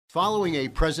Following a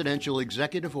presidential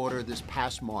executive order this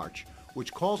past March,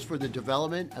 which calls for the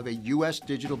development of a U.S.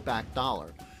 digital-backed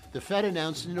dollar, the Fed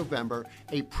announced in November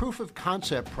a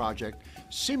proof-of-concept project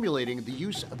simulating the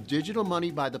use of digital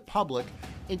money by the public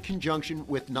in conjunction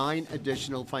with 9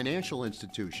 additional financial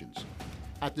institutions.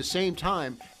 At the same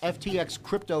time, FTX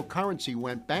cryptocurrency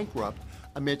went bankrupt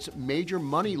amidst major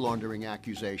money laundering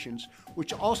accusations,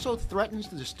 which also threatens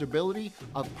the stability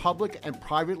of public and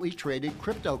privately traded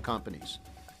crypto companies.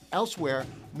 Elsewhere,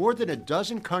 more than a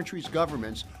dozen countries'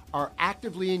 governments are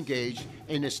actively engaged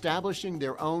in establishing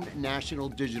their own national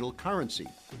digital currency.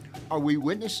 Are we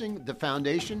witnessing the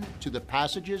foundation to the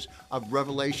passages of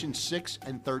Revelation 6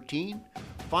 and 13?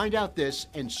 Find out this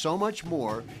and so much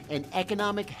more, and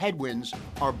economic headwinds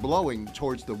are blowing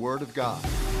towards the Word of God.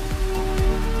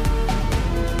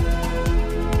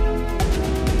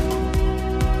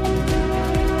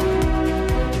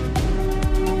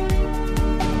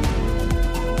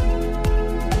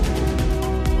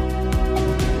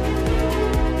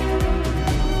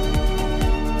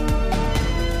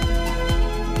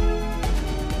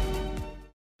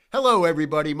 Hello,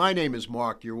 everybody. My name is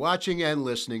Mark. You're watching and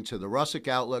listening to the Russick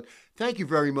Outlook. Thank you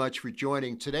very much for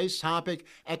joining. Today's topic,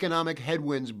 economic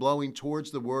headwinds blowing towards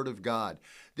the Word of God.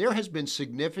 There has been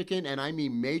significant, and I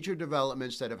mean major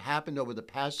developments that have happened over the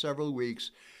past several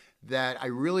weeks that I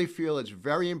really feel it's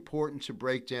very important to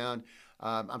break down.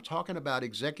 I'm talking about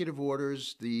executive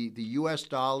orders, the U.S.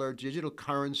 dollar, digital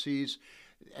currencies,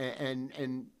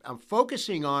 and I'm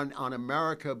focusing on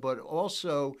America, but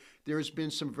also there's been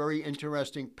some very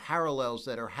interesting parallels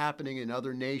that are happening in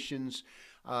other nations.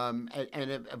 And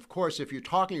of course, if you're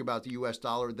talking about the U.S.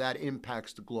 dollar, that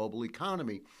impacts the global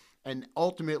economy. And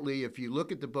ultimately, if you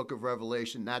look at the book of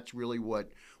Revelation, that's really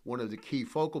what one of the key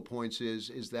focal points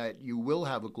is that you will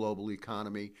have a global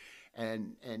economy.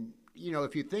 And you know,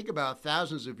 if you think about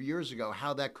thousands of years ago,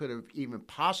 how that could have even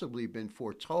possibly been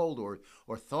foretold or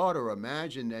thought or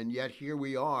imagined, and yet here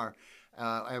we are,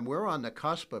 and we're on the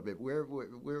cusp of it. We're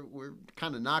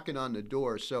kind of knocking on the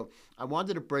door. So I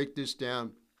wanted to break this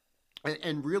down,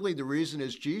 and really the reason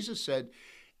is Jesus said,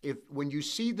 when you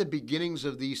see the beginnings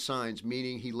of these signs,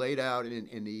 meaning he laid out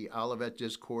in the Olivet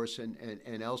Discourse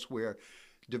and elsewhere,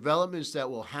 developments that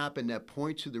will happen that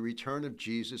point to the return of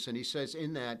Jesus. And he says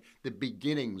in that, the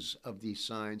beginnings of these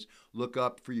signs, look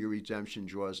up, for your redemption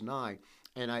draws nigh.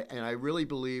 And I really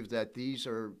believe that these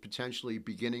are potentially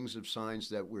beginnings of signs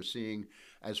that we're seeing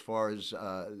as far as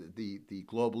the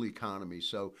global economy.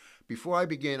 So before I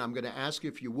begin, I'm going to ask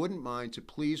if you wouldn't mind to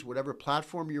please, whatever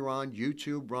platform you're on,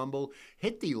 YouTube, Rumble,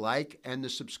 hit the like and the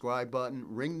subscribe button,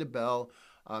 ring the bell.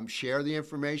 Share the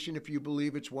information if you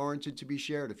believe it's warranted to be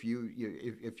shared. If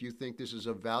you think this is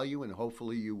of value, and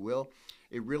hopefully you will,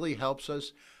 it really helps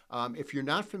us. If you're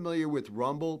not familiar with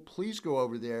Rumble, please go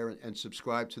over there and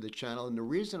subscribe to the channel. And the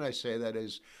reason I say that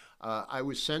is I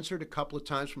was censored a couple of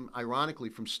times, ironically,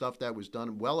 from stuff that was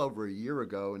done well over a year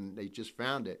ago, and they just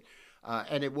found it.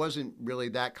 And it wasn't really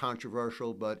that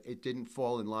controversial, but it didn't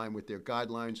fall in line with their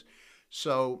guidelines.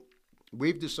 So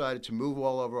we've decided to move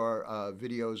all of our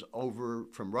videos over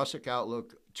from Russick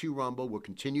Outlook to Rumble. We'll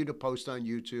continue to post on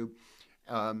YouTube.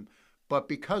 But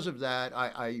because of that,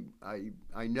 I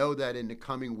know that in the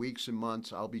coming weeks and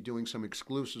months, I'll be doing some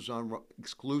exclusives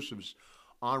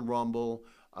on Rumble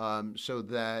so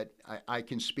that I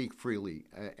can speak freely.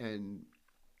 And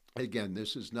again,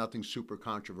 this is nothing super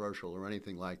controversial or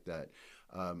anything like that.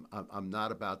 I'm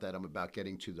not about that. I'm about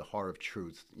getting to the heart of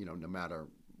truth, you know, no matter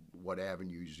what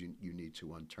avenues you need to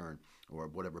unturn, or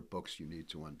whatever books you need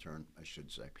to unturn, I should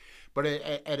say. But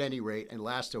at any rate, and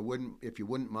last, if you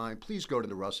wouldn't mind, please go to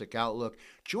the Russick Outlook.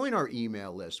 Join our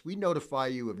email list. We notify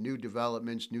you of new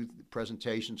developments, new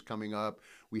presentations coming up.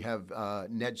 We have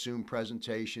NetZoom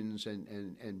presentations,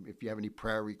 and if you have any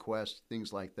prayer requests,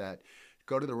 things like that,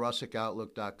 go to the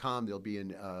russickoutlook.com. There'll be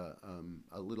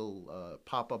a little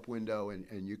pop-up window,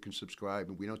 and you can subscribe.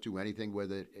 And we don't do anything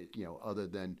with it, you know, other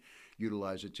than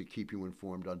utilize it to keep you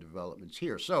informed on developments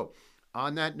here. So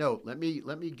on that note, let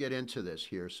me get into this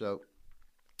here. So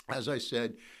as I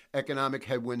said, economic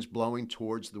headwinds blowing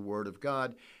towards the Word of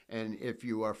God. And if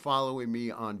you are following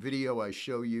me on video, I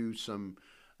show you some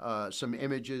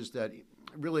images that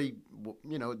really,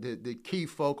 you know, the key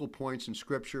focal points in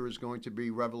Scripture is going to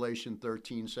be Revelation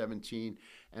 13:17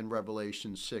 and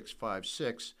Revelation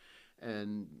 6:5-6.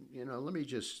 And, you know, let me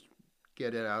just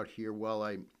get it out here while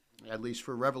at least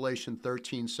for Revelation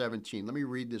 13:17. Let me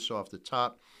read this off the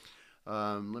top.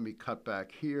 Let me cut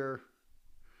back here.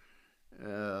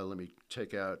 Let me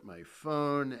take out my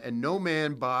phone. And no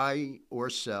man buy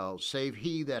or sell, save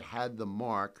he that had the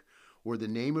mark, or the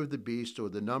name of the beast, or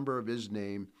the number of his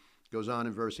name, Goes on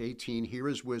in verse 18, here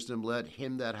is wisdom, let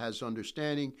him that has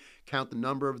understanding count the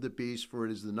number of the beast, for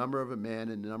it is the number of a man,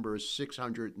 and the number is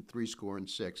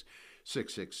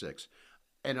 666.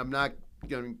 And I'm not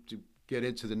going to get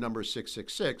into the number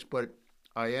 666, but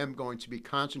I am going to be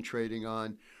concentrating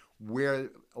on where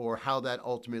or how that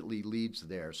ultimately leads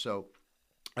there. So,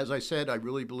 as I said, I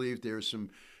really believe there's some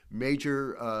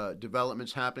major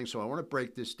developments happening. So I want to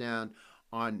break this down.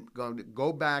 I'm going to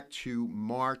go back to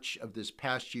March of this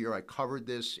past year. I covered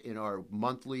this in our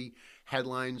monthly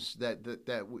headlines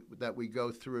that we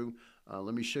go through.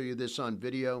 Let me show you this on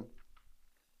video.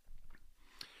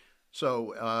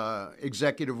 So,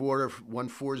 Executive Order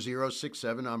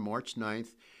 14067 on March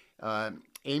 9th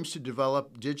aims to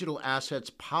develop digital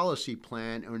assets policy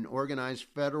plan and organize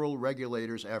federal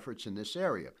regulators' efforts in this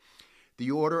area. The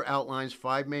order outlines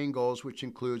 5 main goals, which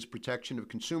includes protection of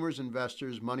consumers,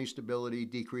 investors, money stability,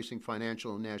 decreasing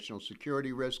financial and national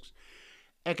security risks,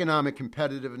 economic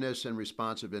competitiveness, and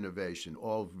responsive innovation,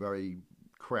 all very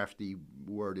crafty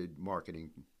worded marketing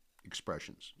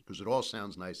expressions, because it all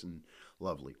sounds nice and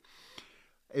lovely.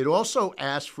 It also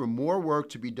asks for more work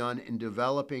to be done in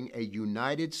developing a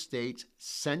United States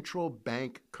central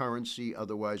bank currency,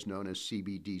 otherwise known as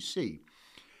CBDC.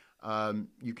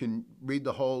 You can read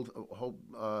the whole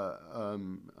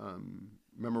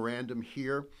memorandum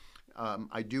here.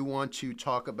 I do want to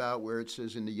talk about where it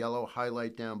says in the yellow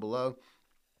highlight down below,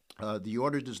 the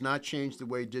order does not change the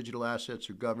way digital assets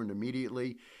are governed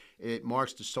immediately. It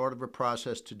marks the start of a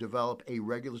process to develop a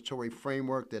regulatory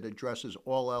framework that addresses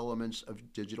all elements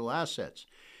of digital assets.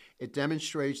 It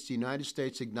demonstrates the United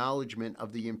States' acknowledgement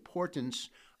of the importance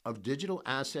of digital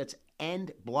assets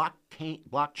and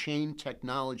blockchain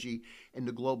technology in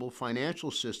the global financial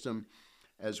system,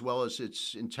 as well as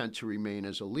its intent to remain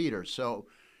as a leader. So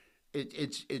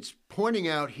it's pointing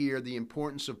out here the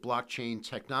importance of blockchain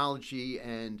technology,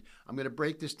 and I'm going to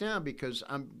break this down because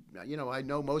I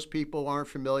know most people aren't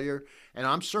familiar, and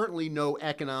I'm certainly no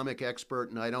economic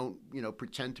expert, and I don't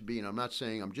pretend to be, and I'm not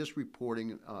saying, I'm just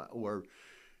reporting or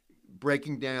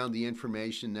breaking down the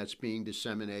information that's being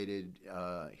disseminated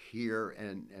here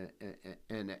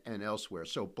and elsewhere.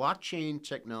 So blockchain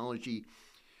technology.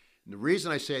 And the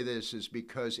reason I say this is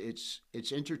because it's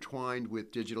intertwined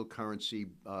with digital currency,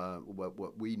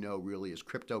 what we know really is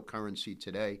cryptocurrency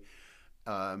today.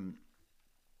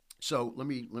 So let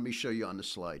me show you on the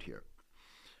slide here.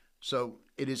 So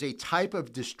it is a type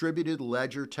of distributed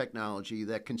ledger technology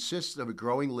that consists of a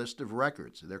growing list of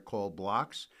records. They're called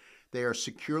blocks. They are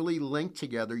securely linked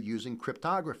together using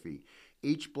cryptography.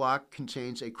 Each block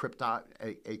contains a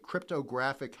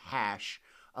cryptographic hash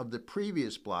of the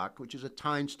previous block, which is a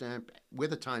timestamp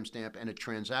and a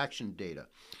transaction data.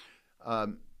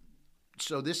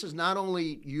 So this is not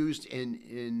only used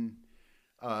in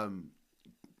the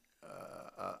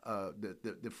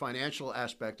financial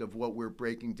aspect of what we're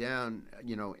breaking down,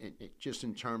 just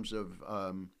in terms of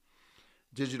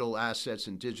digital assets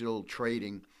and digital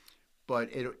trading, but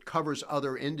it covers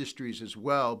other industries as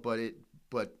well. But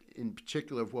in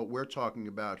particular, of what we're talking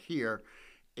about here,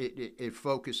 it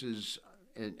focuses.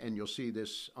 And you'll see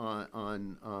this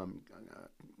on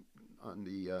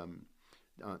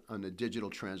the digital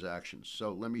transactions.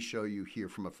 So let me show you here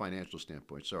from a financial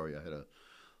standpoint. Sorry, I had a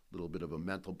little bit of a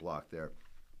mental block there.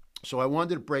 So I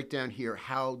wanted to break down here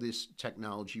how this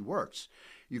technology works.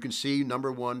 You can see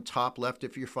number one, top left,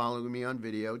 if you're following me on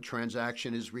video,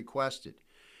 transaction is requested.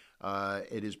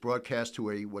 It is broadcast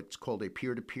to what's called a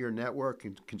peer-to-peer network,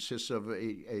 and consists of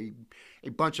a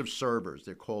bunch of servers.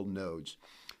 They're called nodes.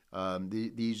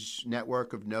 These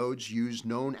network of nodes use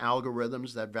known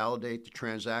algorithms that validate the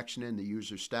transaction and the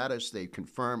user status. They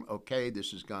confirm, okay,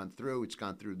 this has gone through, it's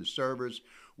gone through the servers.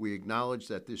 We acknowledge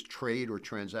that this trade or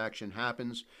transaction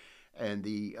happens, and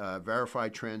the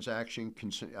verified transaction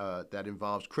that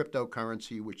involves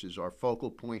cryptocurrency, which is our focal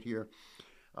point here,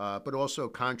 but also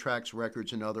contracts,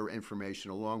 records, and other information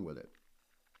along with it.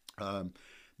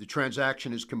 The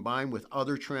transaction is combined with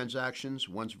other transactions.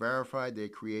 Once verified, they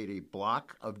create a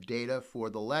block of data for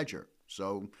the ledger.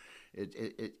 So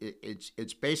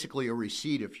it's basically a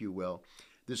receipt, if you will.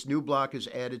 This new block is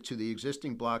added to the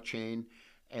existing blockchain,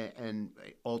 and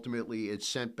ultimately it's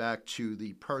sent back to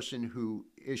the person who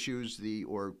issues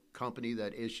or company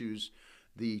that issues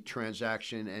the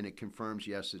transaction, and it confirms,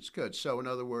 yes, it's good. So in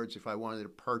other words, if I wanted to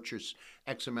purchase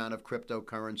X amount of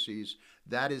cryptocurrencies,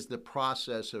 that is the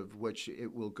process of which it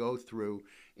will go through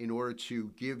in order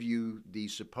to give you the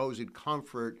supposed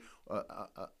comfort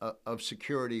of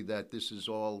security that this is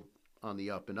all on the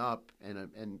up and up.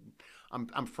 And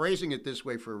I'm phrasing it this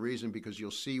way for a reason, because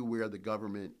you'll see where the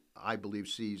government, I believe,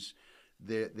 sees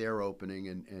their opening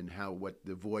and what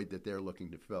the void that they're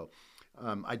looking to fill.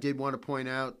 I did want to point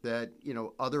out that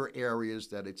other areas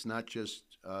that it's not just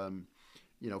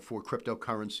for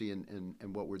cryptocurrency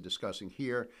and what we're discussing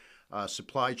here.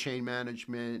 Supply chain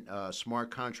management,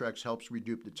 smart contracts helps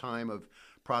reduce the time of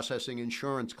processing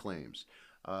insurance claims.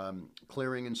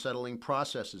 Clearing and settling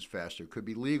processes faster. Could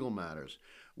be legal matters,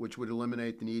 which would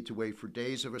eliminate the need to wait for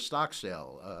days of a stock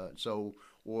sale.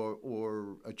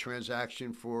 Or a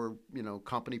transaction for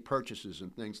company purchases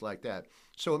and things like that.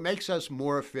 So it makes us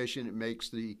more efficient.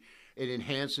 It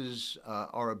enhances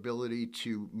our ability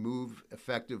to move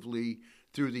effectively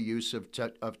through the use of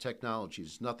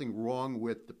technologies. Nothing wrong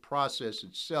with the process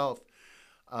itself,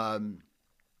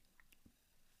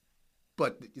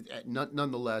 but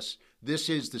nonetheless, this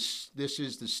is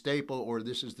the staple, or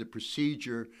this is the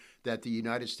procedure that the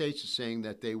United States is saying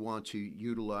that they want to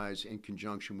utilize in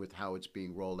conjunction with how it's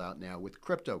being rolled out now with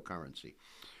cryptocurrency.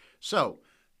 So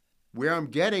where I'm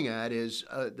getting at is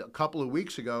a couple of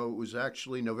weeks ago, it was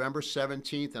actually November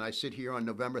 17th, and I sit here on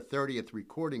November 30th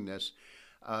recording this.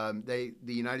 The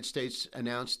United States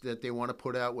announced that they want to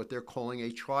put out what they're calling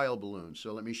a trial balloon.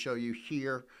 So let me show you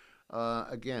here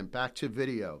again, back to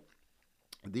video.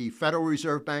 The Federal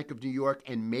Reserve Bank of New York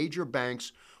and major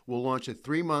banks will launch a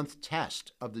 3-month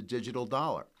test of the digital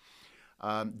dollar.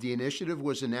 The initiative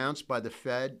was announced by the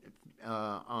Fed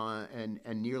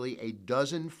and nearly a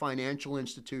dozen financial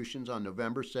institutions on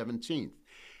November 17th.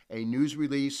 A news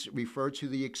release referred to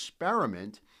the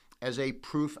experiment as a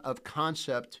proof of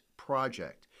concept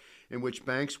project, in which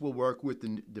banks will work with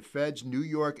the Fed's New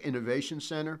York Innovation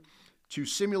Center to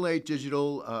simulate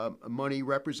digital money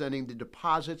representing the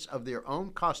deposits of their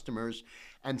own customers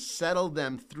and settle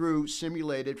them through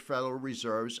simulated Federal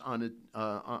Reserves on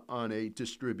a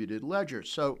distributed ledger.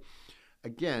 So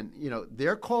again,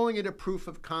 they're calling it a proof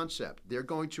of concept. They're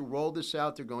going to roll this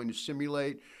out. They're going to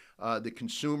simulate the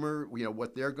consumer,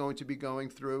 what they're going to be going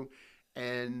through.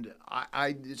 And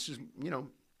this is,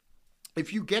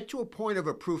 if you get to a point of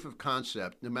a proof of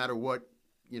concept, no matter what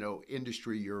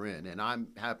industry you're in, and I'm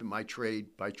happy by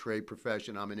trade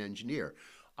profession, I'm an engineer.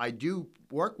 I do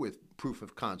work with proof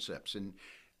of concepts, and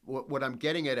what I'm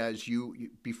getting at is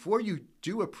before you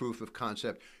do a proof of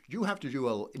concept, you have to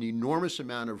do an enormous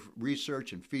amount of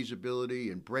research and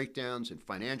feasibility and breakdowns and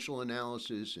financial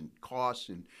analysis and costs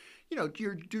and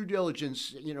your due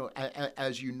diligence,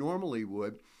 as you normally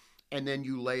would, and then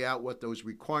you lay out what those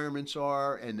requirements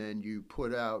are, and then you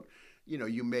put out.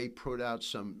 You may put out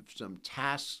some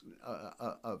tasks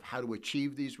of how to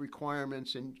achieve these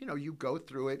requirements, and you go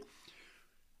through it.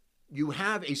 You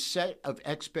have a set of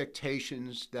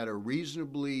expectations that are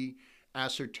reasonably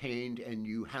ascertained, and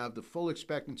you have the full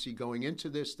expectancy going into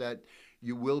this that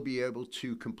you will be able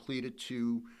to complete it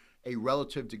to a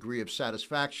relative degree of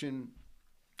satisfaction.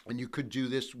 And you could do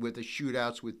this with the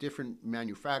shootouts with different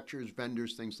manufacturers,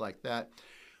 vendors, things like that.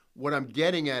 What I'm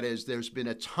getting at is there's been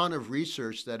a ton of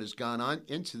research that has gone on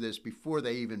into this before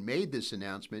they even made this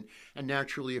announcement. And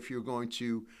naturally, if you're going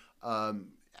to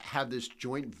have this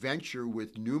joint venture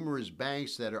with numerous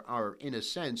banks that are in a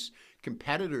sense,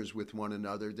 competitors with one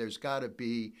another, there's got to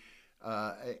be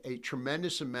a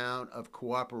tremendous amount of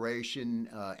cooperation.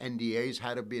 NDAs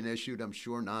had to be issued, I'm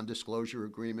sure, non-disclosure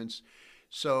agreements.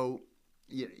 So,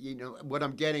 what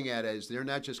I'm getting at is they're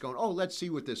not just going, oh, let's see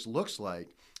what this looks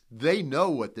like. They know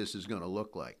what this is going to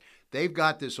look like. They've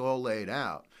got this all laid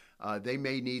out. They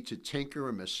may need to tinker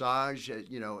and massage,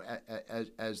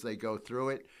 as they go through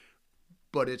it.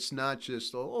 But it's not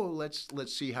just,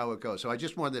 let's see how it goes. So I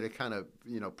just wanted to kind of,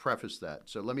 preface that.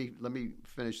 So let me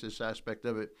finish this aspect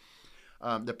of it.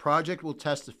 The project will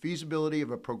test the feasibility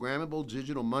of a programmable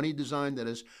digital money design that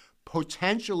is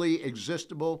potentially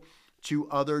existable to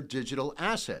other digital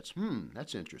assets.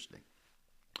 That's interesting.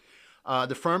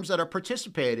 The firms that are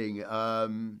participating,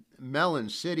 Mellon,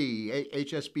 Citi,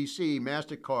 HSBC,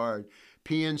 MasterCard,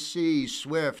 PNC,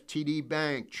 Swift, TD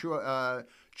Bank,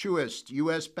 Truist,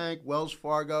 U.S. Bank, Wells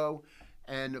Fargo,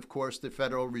 and of course the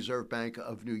Federal Reserve Bank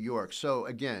of New York. So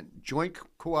again, joint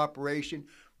cooperation,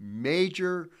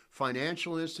 major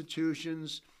financial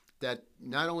institutions that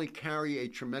not only carry a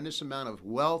tremendous amount of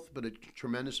wealth, but a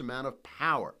tremendous amount of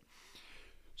power.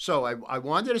 So I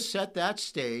wanted to set that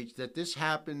stage that this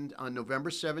happened on November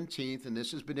 17th, and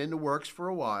this has been in the works for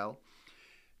a while.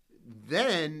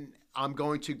 Then I'm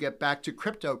going to get back to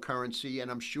cryptocurrency,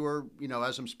 and I'm sure,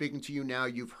 as I'm speaking to you now,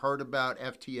 you've heard about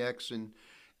FTX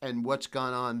and what's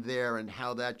gone on there and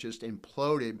how that just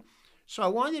imploded. So I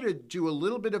wanted to do a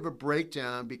little bit of a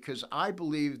breakdown because I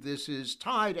believe this is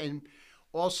tied, and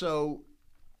also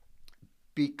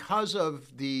because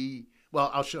of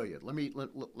Well, I'll show you.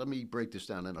 Let me break this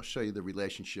down, and I'll show you the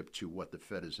relationship to what the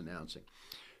Fed is announcing.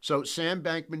 So Sam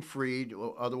Bankman-Fried,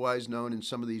 otherwise known in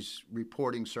some of these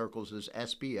reporting circles as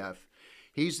SBF,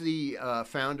 he's the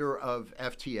founder of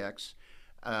FTX,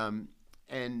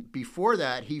 and before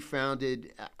that, he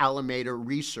founded Alameda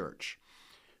Research.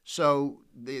 So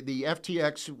the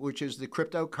FTX, which is the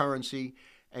cryptocurrency,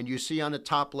 and you see on the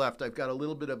top left, I've got a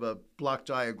little bit of a block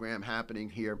diagram happening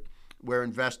here where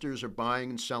investors are buying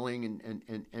and selling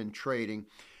and trading.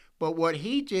 But what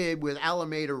he did with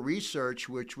Alameda Research,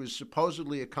 which was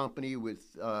supposedly a company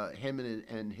with him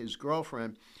and his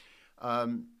girlfriend,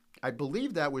 I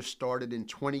believe that was started in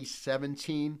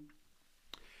 2017.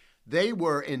 They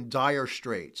were in dire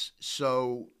straits.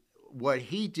 So what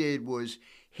he did was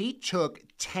he took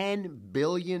 $10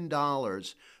 billion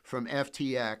from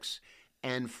FTX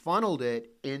and funneled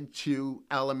it into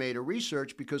Alameda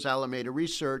Research because Alameda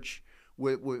Research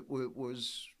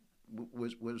was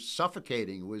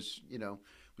suffocating, was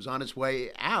on its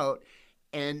way out.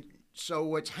 And so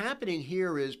what's happening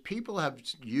here is people have,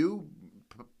 you,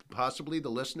 possibly the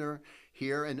listener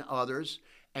here, and others,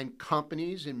 and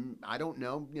companies, and I don't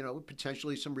know,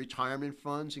 potentially some retirement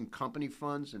funds and company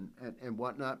funds and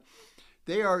whatnot.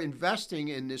 They are investing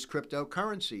in this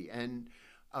cryptocurrency, and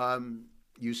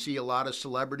you see a lot of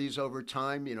celebrities over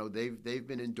time. They've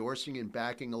been endorsing and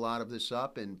backing a lot of this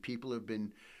up, and people have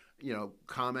been,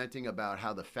 commenting about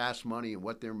how the fast money and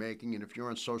what they're making. And if you're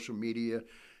on social media,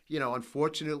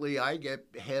 unfortunately, I get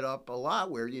hit up a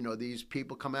lot where, these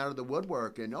people come out of the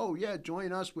woodwork and, oh, yeah,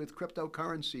 join us with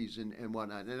cryptocurrencies and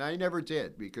whatnot. And I never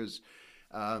did because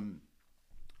I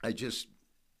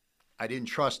didn't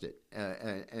trust it.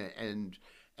 And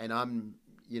I'm,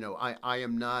 I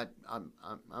am not,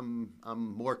 I'm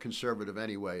more conservative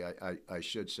anyway, I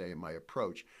should say, in my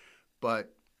approach.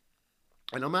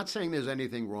 And I'm not saying there's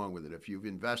anything wrong with it. If you've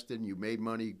invested and you made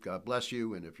money, God bless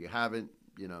you. And if you haven't,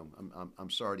 I'm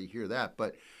sorry to hear that.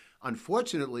 But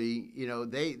unfortunately,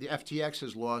 the FTX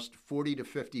has lost $40 to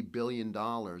 $50 billion.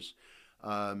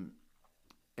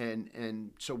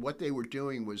 And so what they were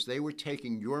doing was they were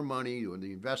taking your money or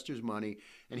the investor's money,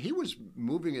 and he was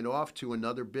moving it off to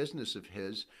another business of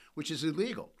his, which is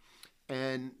illegal.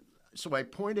 And so I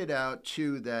pointed out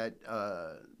too that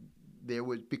there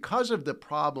was, because of the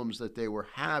problems that they were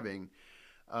having,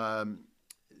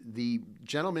 the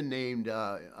gentleman named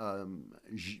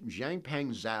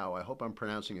Zhangpeng Zhao, I hope I'm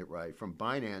pronouncing it right, from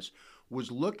Binance, was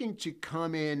looking to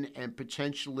come in and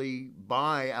potentially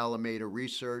buy Alameda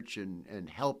Research and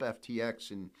help FTX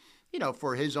and,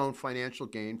 for his own financial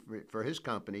gain for his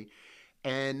company.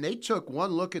 And they took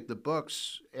one look at the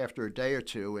books after a day or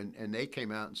two, and they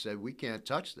came out and said, we can't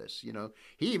touch this.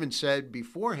 He even said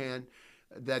beforehand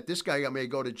that this guy may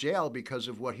go to jail because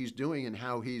of what he's doing and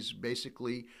how he's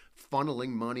basically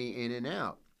funneling money in and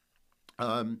out.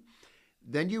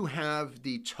 Then you have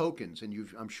the tokens, and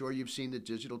I'm sure you've seen the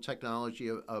digital technology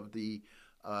of the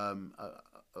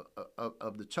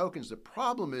tokens. The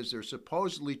problem is there's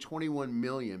supposedly 21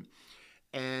 million,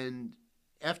 and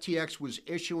FTX was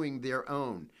issuing their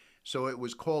own. So it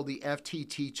was called the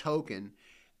FTT token,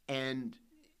 and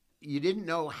you didn't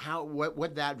know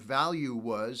what that value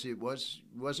was. It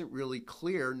wasn't really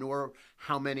clear, nor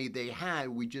how many they had.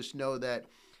 We just know that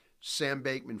Sam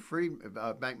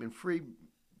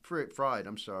Bankman-Fried,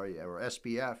 I'm sorry, or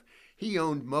SBF, he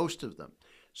owned most of them.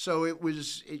 So it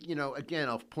was, again,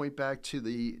 I'll point back to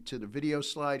the video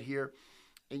slide here.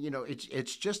 And,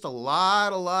 it's just a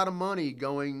lot of money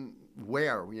going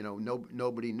where,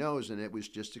 nobody knows, and it was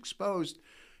just exposed,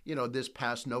 this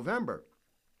past November.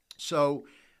 So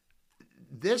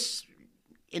this,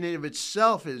 in and of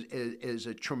itself, is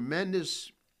a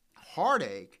tremendous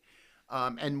heartache.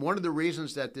 And one of the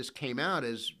reasons that this came out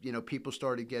is, people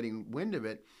started getting wind of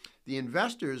it. The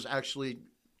investors actually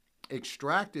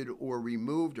extracted or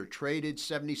removed or traded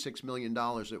 $76 million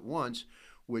at once,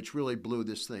 which really blew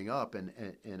this thing up and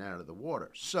out of the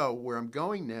water. So where I'm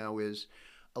going now is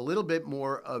a little bit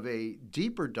more of a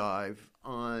deeper dive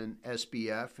on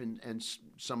SBF and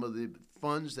some of the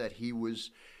funds that he was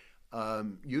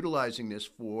utilizing this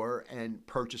for and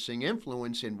purchasing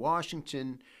influence in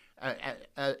Washington,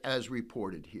 as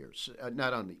reported here.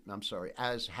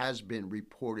 As has been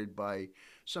reported by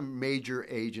some major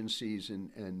agencies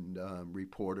and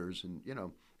reporters, and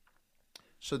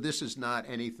so this is not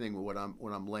anything what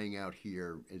I'm laying out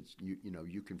here. It's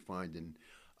you can find in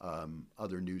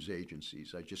other news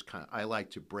agencies. I like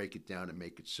to break it down and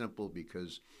make it simple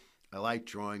because I like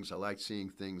drawings. I like seeing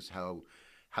things how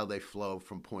how they flow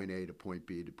from point A to point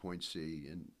B to point C,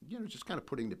 and just kind of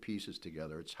putting the pieces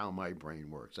together. It's how my brain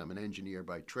works. I'm an engineer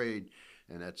by trade,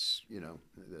 and that's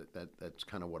that's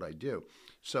kind of what I do.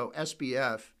 So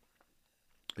SBF,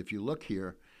 if you look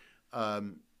here,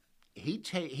 he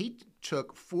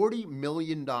took $40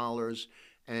 million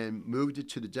and moved it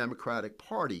to the Democratic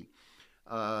Party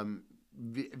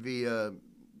via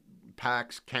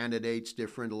PACs, candidates,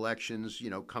 different elections,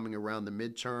 coming around the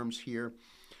midterms here.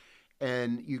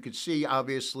 And you could see,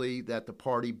 obviously, that the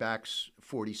party backs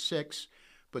 46.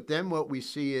 But then what we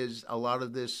see is a lot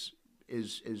of this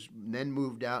is then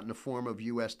moved out in the form of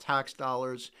U.S. tax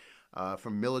dollars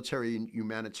from military and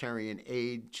humanitarian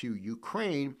aid to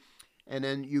Ukraine. And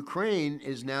then Ukraine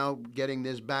is now getting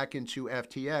this back into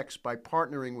FTX by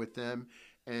partnering with them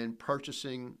and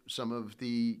purchasing some of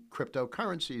the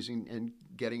cryptocurrencies and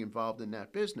getting involved in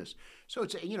that business. So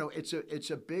it's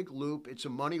a big loop. It's a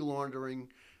money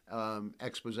laundering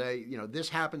expose. This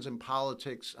happens in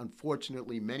politics,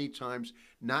 unfortunately, many times,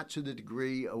 not to the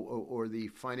degree or the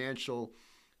financial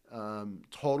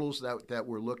totals that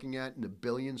we're looking at in the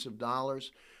billions of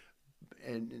dollars.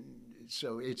 And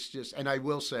so it's just, and I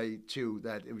will say too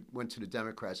that it went to the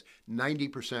Democrats.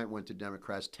 90% went to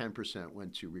Democrats, 10%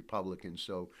 went to Republicans.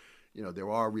 So, there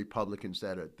are Republicans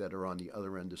that are on the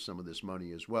other end of some of this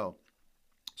money as well.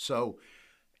 So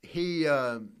he,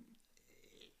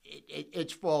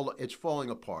 it's falling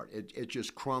apart. It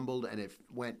just crumbled and it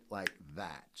went like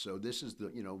that. So this is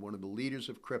one of the leaders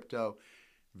of crypto,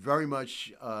 very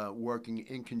much working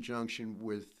in conjunction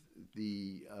with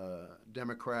the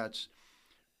Democrats.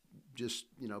 Just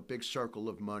big circle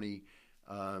of money.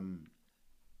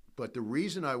 But the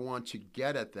reason I want to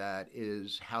get at that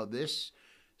is how this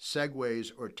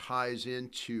segues or ties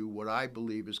into what I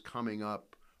believe is coming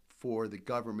up for the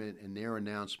government and their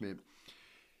announcement.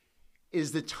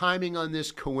 Is the timing on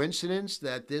this coincidence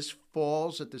that this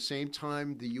falls at the same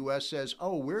time the U.S. says,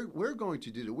 oh, we're going to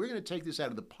do that. We're going to take this out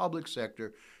of the public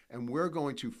sector and we're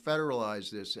going to federalize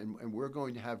this and we're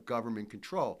going to have government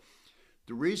control.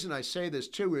 The reason I say this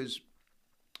too is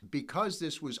because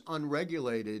this was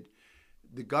unregulated,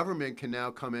 the government can now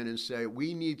come in and say,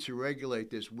 we need to regulate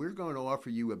this. We're going to offer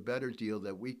you a better deal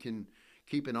that we can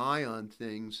keep an eye on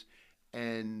things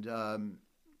and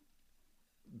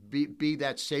be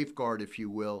that safeguard, if you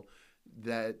will,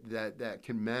 that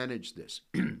can manage this.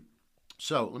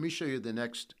 So let me show you the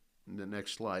next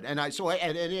slide. And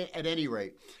at any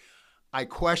rate, I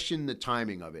question the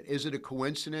timing of it. Is it a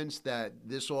coincidence that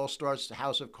this all starts, the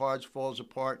House of Cards falls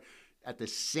apart at the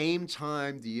same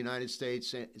time the United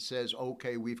States says,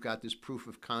 okay, we've got this proof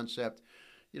of concept,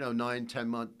 9, 10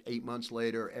 months, 8 months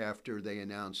later after they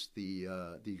announced the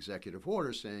executive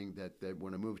order saying that they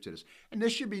want to move to this. And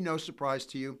this should be no surprise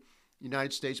to you.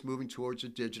 United States moving towards a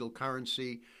digital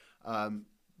currency,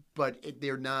 but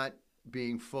they're not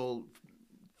being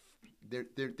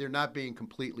they're not being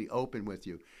completely open with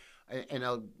you. And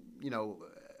I'll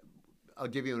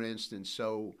give you an instance.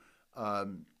 So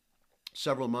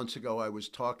several months ago, I was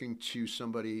talking to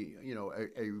somebody,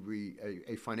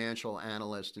 a financial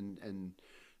analyst and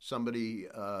somebody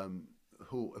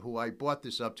who I brought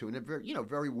this up to, in a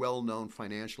very well-known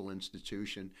financial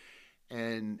institution.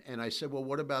 And I said, well,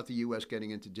 what about the U.S.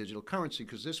 getting into digital currency?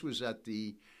 Because this was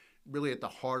really at the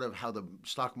heart of how the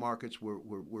stock markets were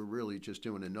really just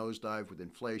doing a nosedive with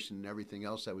inflation and everything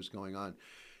else that was going on.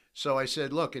 So I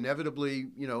said, look, inevitably,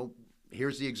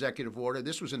 here's the executive order.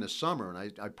 This was in the summer,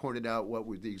 and I pointed out what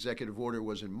the executive order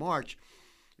was in March.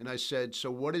 And I said, so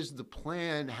what is the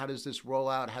plan? How does this roll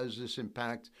out? How does this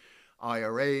impact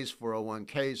IRAs,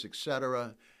 401ks, et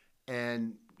cetera?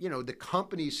 And, the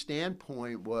company's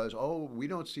standpoint was, oh, we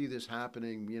don't see this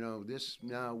happening.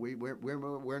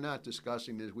 We're not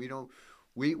discussing this. We don't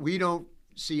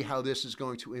see how this is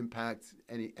going to impact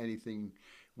anything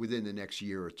within the next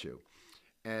year or two.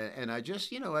 And I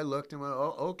just, I looked and went,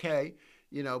 oh, okay,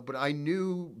 but I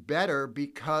knew better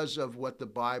because of what the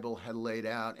Bible had laid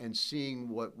out and seeing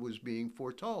what was being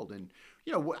foretold. And,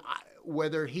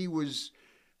 whether he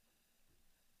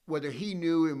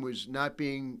knew and was not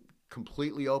being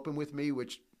completely open with me,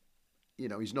 which,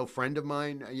 he's no friend of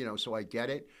mine, so I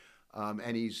get it.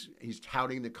 And he's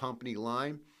touting the company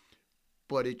line,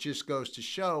 but it just goes to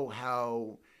show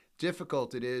how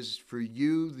difficult it is for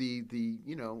you,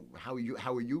 how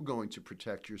are you going to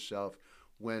protect yourself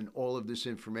when all of this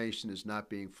information is not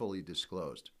being fully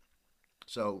disclosed?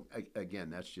 So again,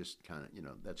 that's just kind of,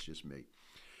 that's just me.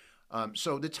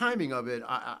 So the timing of it,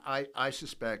 I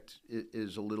suspect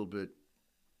is a little bit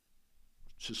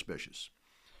suspicious.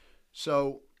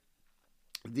 So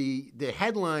the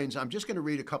headlines, I'm just going to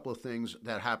read a couple of things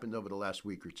that happened over the last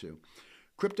week or two.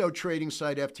 Crypto trading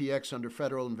site FTX under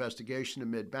federal investigation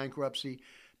amid bankruptcy.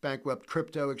 Bankrupt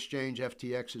crypto exchange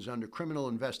FTX is under criminal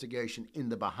investigation in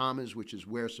the Bahamas, which is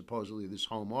where supposedly this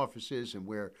home office is and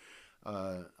where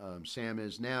Sam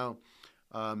is now.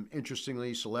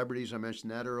 Interestingly, celebrities, I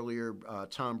mentioned that earlier,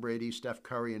 Tom Brady, Steph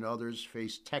Curry, and others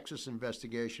face Texas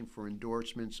investigation for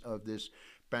endorsements of this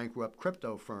bankrupt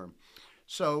crypto firm.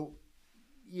 So,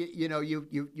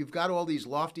 you've got all these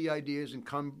lofty ideas and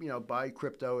come, buy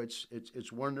crypto.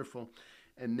 It's wonderful.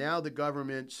 And now the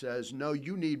government says, no,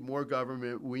 you need more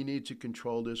government. We need to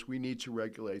control this. We need to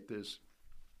regulate this.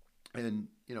 And,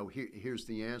 here's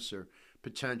the answer,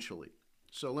 potentially.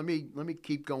 So let me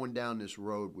keep going down this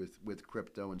road with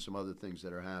crypto and some other things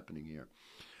that are happening here.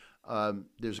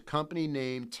 There's a company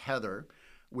named Tether,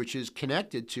 which is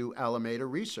connected to Alameda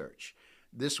Research.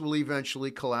 This will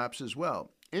eventually collapse as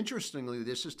well. Interestingly,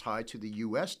 this is tied to the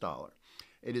U.S. dollar.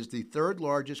 It is the third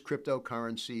largest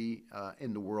cryptocurrency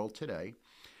in the world today.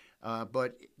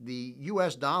 But the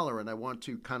U.S. dollar, and I want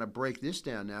to kind of break this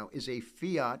down now, is a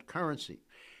fiat currency.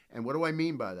 And what do I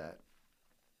mean by that?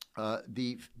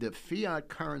 The fiat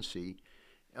currency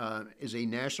is a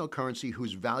national currency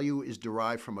whose value is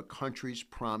derived from a country's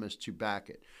promise to back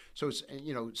it. So it's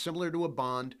similar to a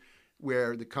bond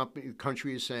where the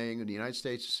country is saying, and the United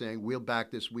States is saying, we'll back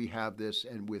this, we have this,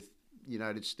 and with the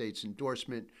United States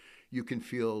endorsement, you can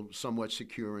feel somewhat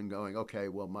secure in going, okay,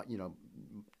 well,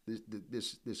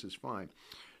 this is fine.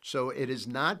 So it is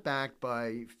not backed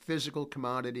by physical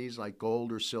commodities like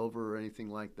gold or silver or anything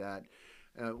like that.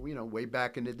 Way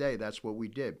back in the day, that's what we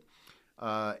did.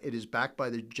 It is backed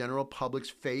by the general public's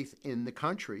faith in the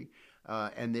country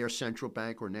and their central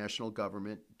bank or national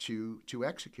government to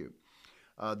execute.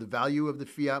 The value of the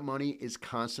fiat money is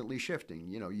constantly shifting.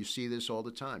 You see this all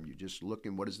the time. You just look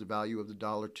in what is the value of the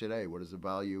dollar today? What is the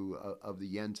value of the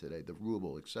yen today, the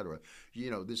ruble, et cetera?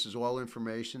 This is all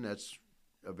information that's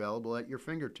available at your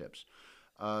fingertips.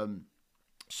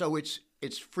 So it's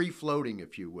free floating,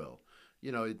 if you will.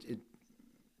 It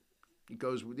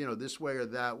goes, this way or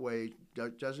that way.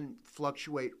 Doesn't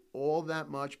fluctuate all that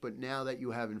much. But now that you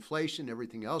have inflation,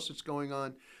 everything else that's going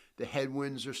on, the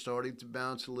headwinds are starting to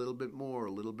bounce a little bit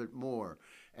more.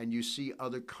 And you see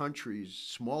other countries,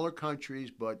 smaller countries,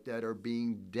 but that are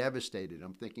being devastated.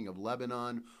 I'm thinking of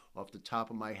Lebanon off the top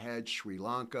of my head, Sri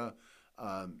Lanka.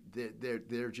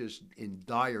 They're just in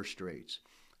dire straits.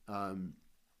 That's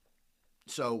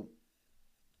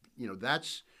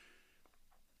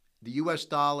the U.S.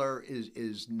 dollar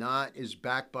is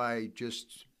backed by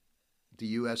just the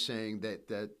U.S. saying that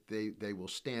they will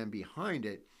stand behind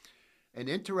it. An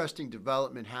interesting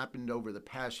development happened over the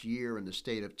past year in the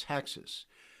state of Texas.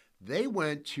 They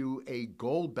went to a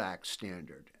gold-backed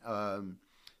standard.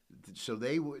 So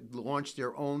they launched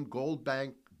their own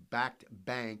gold-backed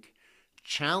bank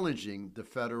challenging the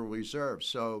Federal Reserve.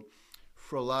 So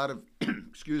for a lot of,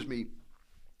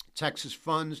 Texas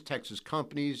funds, Texas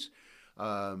companies,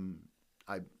 I'm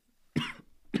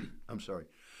sorry.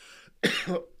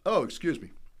 Oh, excuse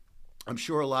me. I'm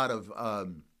sure a lot of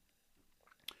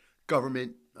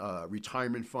government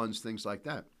retirement funds, things like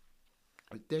that,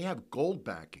 they have gold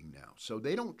backing now. So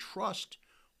they don't trust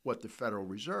what the Federal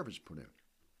Reserve has put in.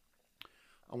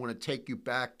 I want to take you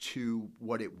back to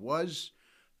what it was.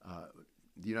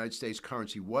 The United States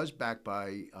currency was backed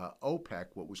by OPEC,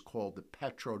 what was called the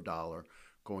petrodollar,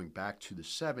 going back to the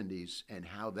 70s, and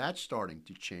how that's starting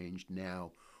to change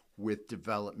now with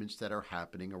developments that are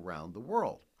happening around the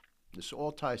world. This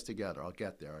all ties together. I'll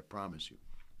get there, I promise you.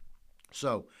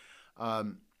 So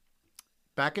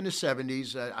back in the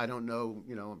 70s, I don't know,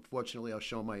 unfortunately, I'll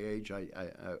show my age.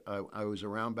 I was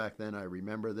around back then. I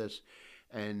remember this.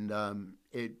 And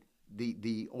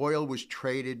the oil was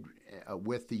traded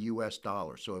with the U.S.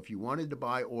 dollar. So if you wanted to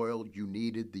buy oil, you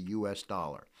needed the U.S.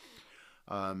 dollar.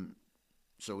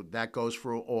 So that goes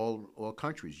for all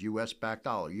countries, U.S.-backed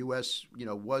dollar. U.S.,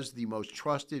 was the most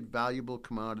trusted, valuable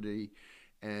commodity.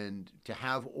 And to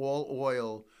have all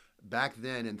oil back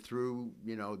then and through,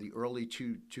 the early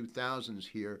 2000s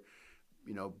here,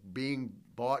 being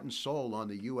bought and sold on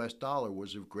the U.S. dollar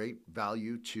was of great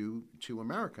value to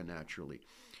America, naturally.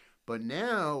 But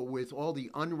now, with all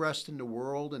the unrest in the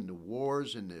world and the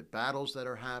wars and the battles that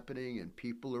are happening and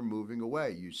people are moving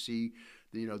away, you see,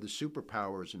 the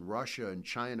superpowers in Russia and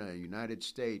China, United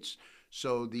States.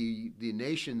 So the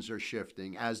nations are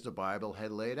shifting as the Bible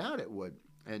had laid out it would.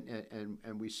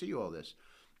 And we see all this.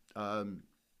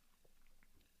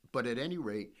 But at any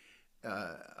rate,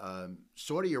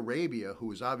 Saudi Arabia,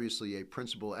 who is obviously a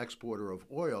principal exporter of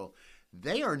oil,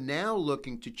 they are now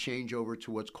looking to change over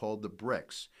to what's called the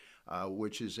BRICS.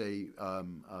 which is a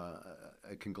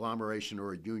conglomeration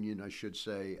or a union, I should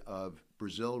say, of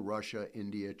Brazil, Russia,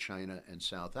 India, China, and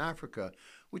South Africa,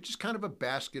 which is kind of a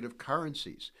basket of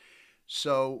currencies.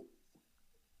 So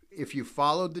if you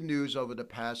followed the news over the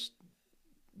past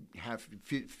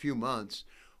few months,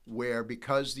 where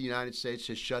because the United States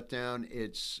has shut down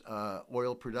its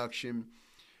oil production,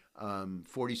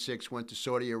 46 went to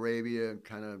Saudi Arabia,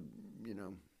 kind of,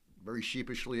 very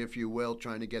sheepishly, if you will,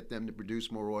 trying to get them to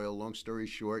produce more oil. Long story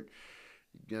short,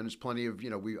 again, there's plenty of,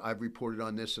 I've reported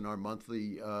on this in our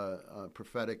monthly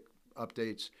prophetic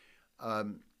updates.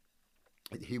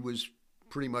 He was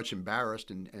pretty much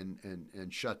embarrassed and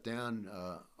shut down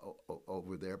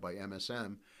over there by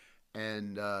MSM,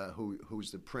 and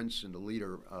who's the prince and the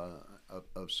leader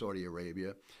of Saudi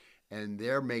Arabia. And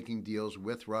they're making deals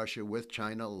with Russia, with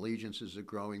China. Allegiances are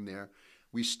growing there.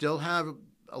 We still have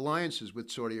alliances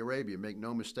with Saudi Arabia. Make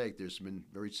no mistake, there's been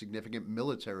very significant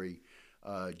military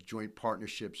joint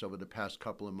partnerships over the past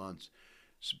couple of months.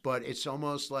 But it's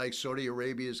almost like Saudi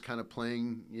Arabia is kind of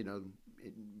playing,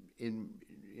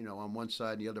 on one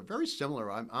side and the other. Very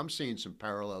similar. I'm seeing some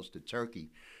parallels to Turkey,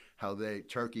 how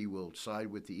Turkey will side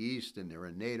with the East and they're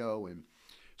in NATO, and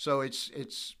so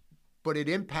but it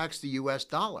impacts the U.S.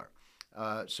 dollar.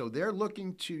 So they're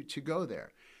looking to go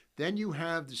there. Then you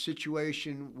have the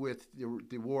situation with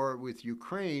the war with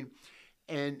Ukraine,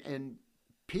 and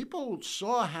people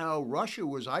saw how Russia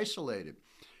was isolated.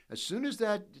 As soon as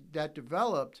that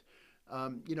developed,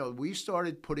 we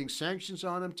started putting sanctions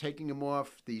on them, taking them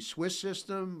off the Swiss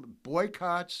system,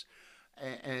 boycotts,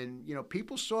 and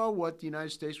people saw what the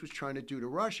United States was trying to do to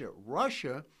Russia.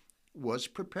 Russia was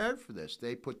prepared for this.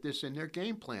 They put this in their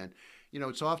game plan.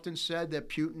 It's often said that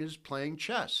Putin is playing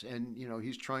chess, and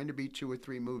he's trying to be 2 or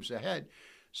 3 moves ahead.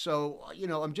 So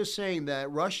I'm just saying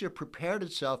that Russia prepared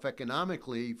itself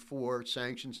economically for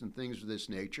sanctions and things of this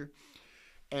nature.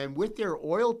 And with their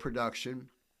oil production,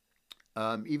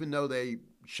 even though they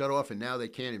shut off and now they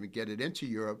can't even get it into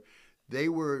Europe, they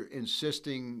were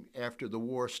insisting after the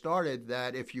war started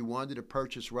that if you wanted to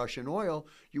purchase Russian oil,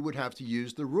 you would have to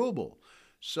use the ruble.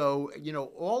 So,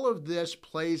 all of this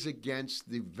plays against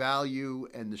the value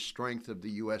and the strength of the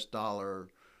U.S. dollar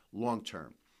long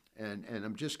term. And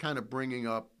I'm just kind of bringing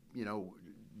up,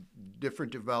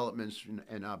 different developments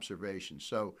and observations.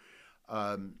 So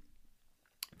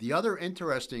the other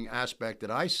interesting aspect that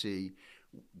I see,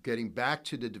 getting back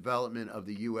to the development of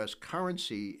the U.S.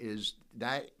 currency, is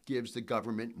that gives the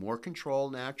government more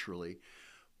control naturally.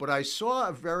 But I saw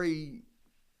a very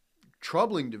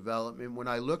troubling development when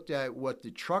I looked at what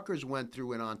the truckers went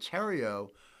through in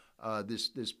Ontario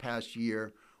this past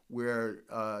year, where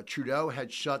Trudeau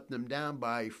had shut them down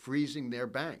by freezing their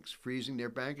banks, freezing their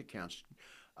bank accounts,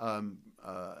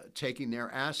 taking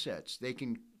their assets. They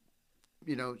can,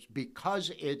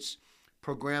 because it's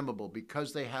programmable,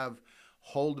 because they have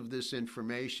hold of this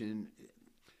information,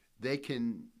 they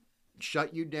can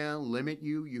shut you down, limit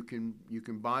you. You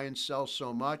can buy and sell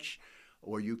so much,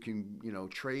 or you can,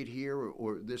 trade here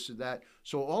or this or that.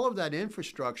 So all of that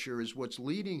infrastructure is what's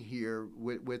leading here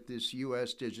with this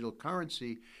U.S. digital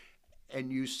currency.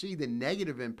 And you see the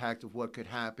negative impact of what could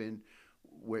happen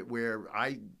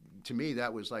to me,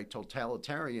 that was like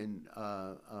totalitarian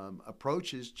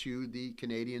approaches to the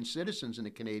Canadian citizens and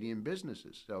the Canadian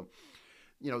businesses. So,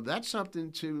 that's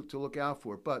something to look out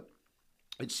for. But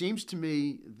it seems to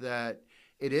me that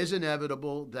it is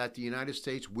inevitable that the United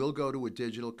States will go to a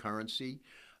digital currency.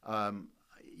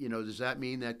 Does that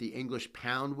mean that the English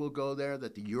pound will go there,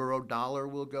 that the euro dollar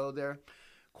will go there?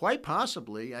 Quite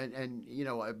possibly. And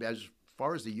as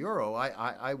far as the euro,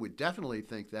 I would definitely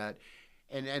think that.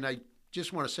 And I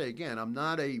just want to say again, I'm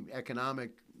not an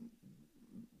economic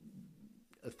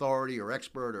authority or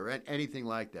expert or anything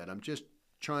like that. I'm just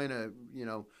trying to,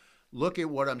 look at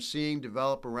what I'm seeing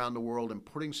develop around the world and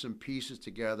putting some pieces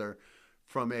together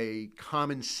from a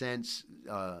common sense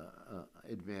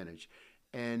advantage.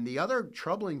 And the other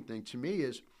troubling thing to me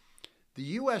is the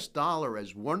U.S. dollar,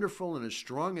 as wonderful and as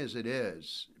strong as it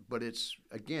is, but it's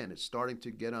starting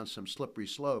to get on some slippery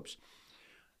slopes.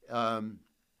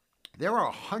 There are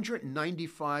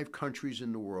 195 countries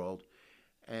in the world,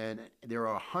 and there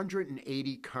are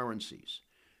 180 currencies.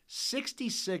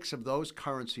 66 of those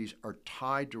currencies are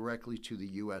tied directly to the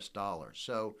U.S. dollar.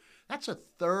 So that's a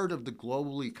third of the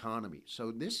global economy.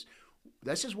 So this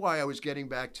is why I was getting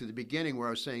back to the beginning where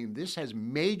I was saying this has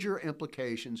major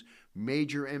implications,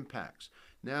 major impacts.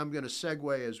 Now I'm going to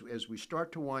segue as we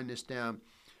start to wind this down.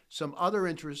 Some other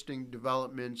interesting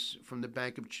developments from the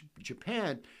Bank of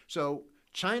Japan. So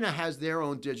China has their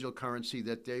own digital currency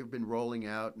that they've been rolling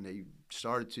out, and they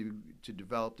started to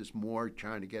develop this more,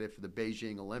 trying to get it for the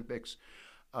Beijing Olympics.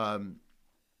 Um,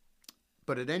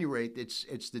 but at any rate,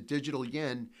 it's the digital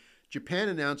yen. Japan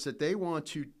announced that they want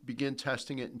to begin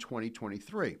testing it in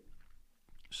 2023.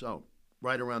 So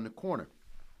right around the corner.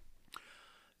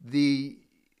 The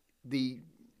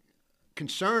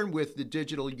concern with the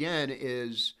digital yen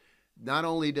is not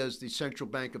only does the Central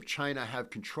Bank of China have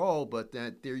control, but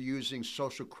that they're using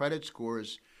social credit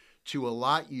scores to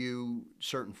allot you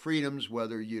certain freedoms,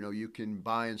 whether you can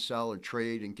buy and sell or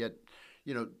trade and get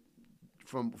you know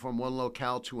from one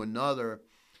locale to another.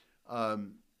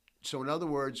 So in other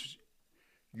words,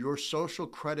 your social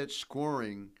credit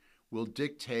scoring will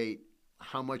dictate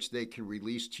how much they can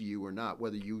release to you or not,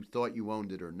 whether you thought you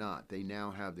owned it or not. They now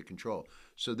have the control.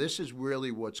 So this is really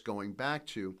what's going back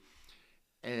to.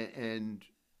 And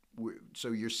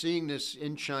so you're seeing this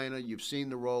in China. You've seen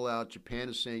the rollout. Japan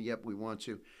is saying, yep, we want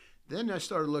to. Then I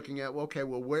started looking at, well, okay,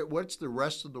 well, what's the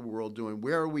rest of the world doing?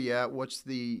 Where are we at? What's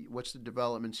the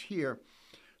developments here?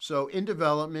 So in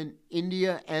development,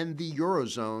 India and the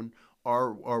Eurozone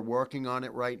are working on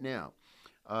it right now.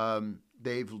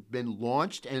 They've been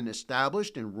launched and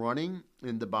established and running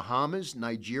in the Bahamas,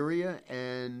 Nigeria,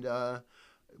 and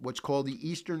what's called the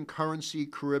Eastern Currency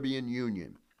Caribbean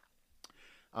Union.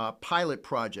 Pilot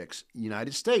projects,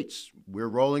 United States, we're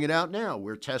rolling it out now.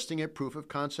 We're testing it, proof of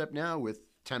concept now with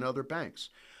 10 other banks.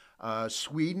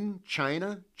 Sweden,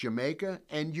 China, Jamaica,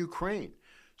 and Ukraine.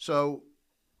 So,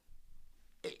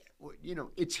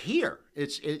 it's here.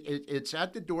 It's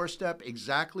at the doorstep,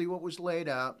 exactly what was laid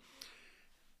out.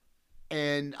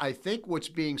 And I think what's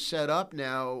being set up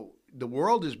now, the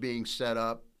world is being set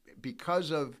up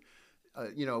because of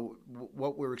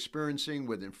what we're experiencing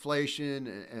with inflation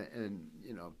and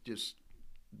just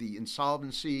the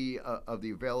insolvency of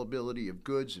the availability of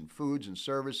goods and foods and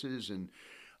services and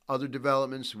other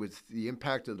developments with the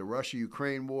impact of the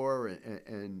Russia-Ukraine war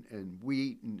and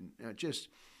wheat and just,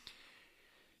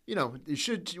 it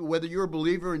should, whether you're a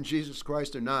believer in Jesus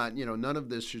Christ or not, none of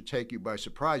this should take you by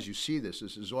surprise. You see this.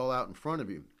 This is all out in front of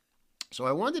you. So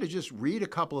I wanted to just read a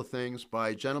couple of things by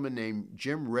a gentleman named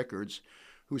Jim Rickards,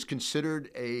 who's considered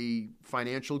a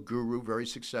financial guru, very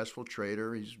successful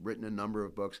trader. He's written a number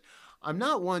of books. I'm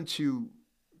not one to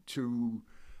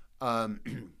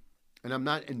and I'm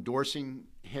not endorsing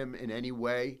him in any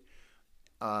way.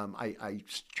 I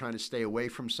trying to stay away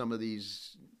from some of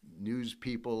these news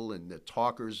people and the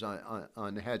talkers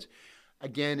on the heads.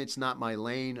 Again, it's not my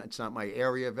lane. It's not my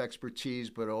area of expertise,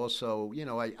 but also,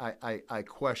 I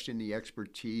question the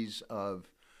expertise of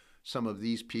some of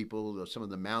these people, some of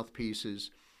the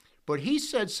mouthpieces. But he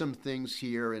said some things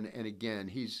here, and again,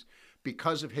 he's,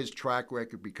 because of his track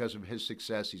record, because of his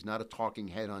success, he's not a talking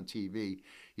head on TV.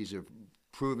 He's a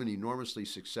proven enormously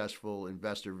successful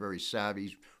investor, very savvy.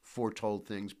 He's foretold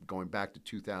things going back to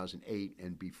 2008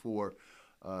 and before,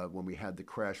 when we had the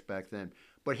crash back then.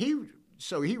 But he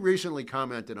recently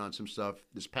commented on some stuff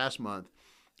this past month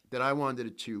that I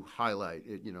wanted to highlight.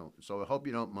 So I hope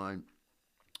you don't mind,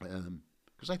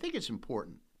 because I think it's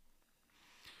important.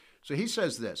 So he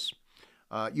says this: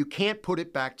 you can't put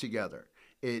it back together.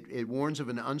 It warns of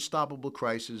an unstoppable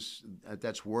crisis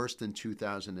that's worse than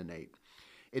 2008.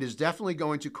 It is definitely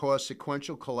going to cause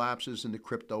sequential collapses in the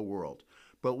crypto world,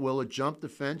 but will it jump the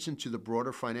fence into the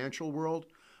broader financial world?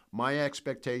 My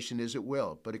expectation is it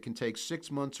will, but it can take 6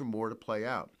 months or more to play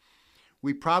out.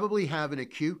 We probably have an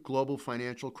acute global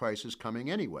financial crisis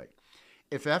coming anyway.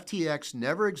 If FTX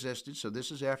never existed, so this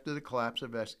is after the collapse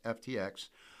of FTX,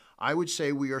 I would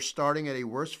say we are starting at a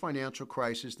worse financial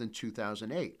crisis than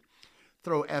 2008.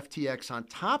 Throw FTX on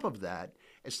top of that,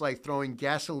 it's like throwing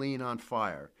gasoline on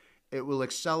fire. It will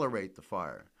accelerate the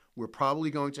fire. We're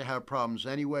probably going to have problems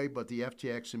anyway, but the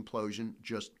FTX implosion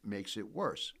just makes it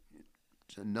worse.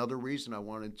 It's another reason I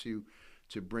wanted to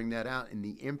bring that out, and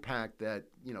the impact that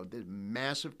this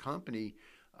massive company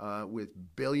with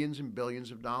billions and billions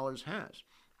of dollars has.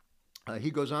 He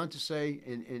goes on to say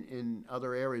in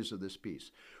other areas of this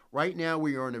piece, right now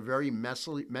we are in a very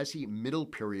messy middle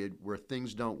period where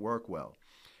things don't work well.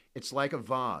 It's like a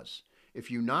vase. If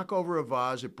you knock over a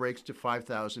vase, it breaks to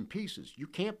 5,000 pieces. You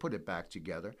can't put it back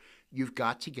together. You've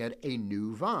got to get a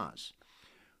new vase.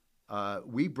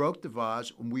 We broke the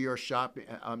vase, and we are shopping.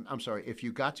 If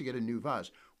you got to get a new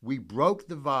vase, we broke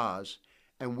the vase,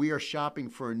 and we are shopping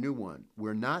for a new one.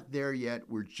 We're not there yet.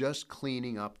 We're just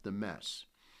cleaning up the mess.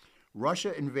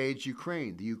 Russia invades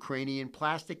Ukraine. The Ukrainian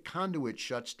plastic conduit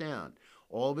shuts down.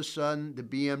 All of a sudden, the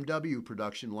BMW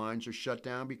production lines are shut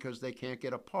down because they can't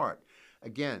get a part.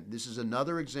 Again, this is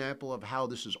another example of how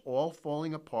this is all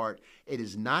falling apart. It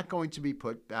is not going to be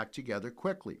put back together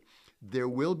quickly. There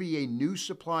will be a new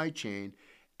supply chain,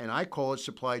 and I call it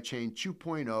supply chain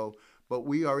 2.0, but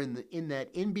we are in that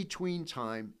in-between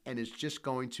time, and it's just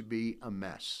going to be a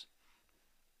mess.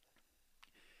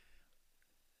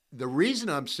 The reason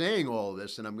I'm saying all of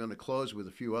this, and I'm going to close with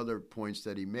a few other points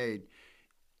that he made,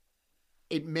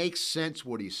 it makes sense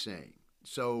what he's saying.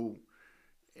 So,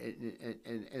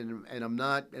 and I'm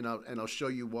not, and I'll show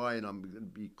you why, and I'm going to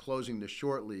be closing this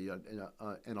shortly,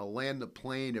 and I'll land the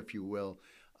plane, if you will,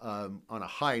 on a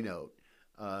high note.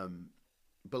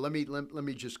 But let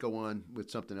me just go on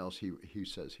with something else he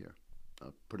says here.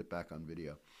 I'll put it back on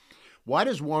video. Why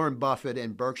does Warren Buffett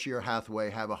and Berkshire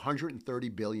Hathaway have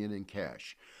 $130 billion in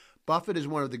cash? Buffett is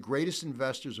one of the greatest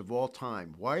investors of all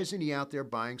time. Why isn't he out there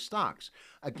buying stocks?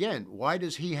 Again, why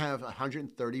does he have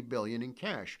 $130 billion in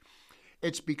cash?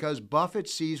 It's because Buffett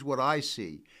sees what I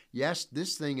see. Yes,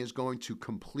 this thing is going to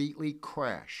completely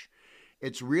crash.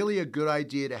 It's really a good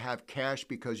idea to have cash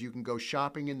because you can go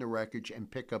shopping in the wreckage and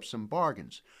pick up some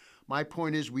bargains. My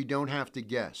point is we don't have to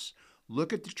guess.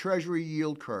 Look at the Treasury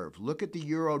yield curve. Look at the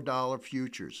euro-dollar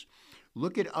futures.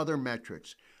 Look at other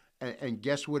metrics. And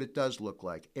guess what it does look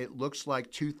like? It looks like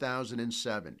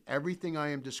 2007. Everything I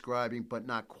am describing, but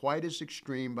not quite as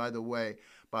extreme, by the way,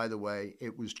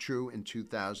 it was true in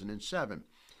 2007.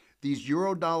 These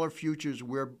euro-dollar futures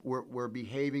were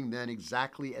behaving then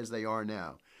exactly as they are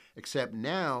now. Except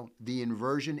now, the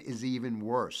inversion is even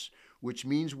worse, which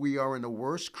means we are in a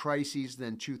worse crisis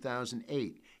than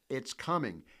 2008. It's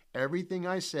coming. Everything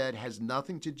I said has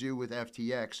nothing to do with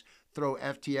FTX. Throw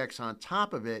FTX on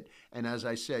top of it, and as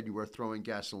I said, you are throwing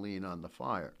gasoline on the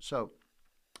fire. So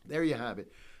there you have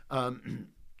it.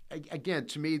 Again,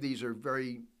 to me, these are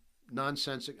very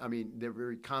nonsensical. I mean, they're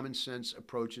very common sense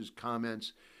approaches,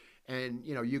 comments, and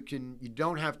you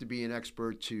don't have to be an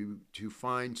expert to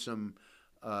find some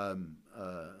I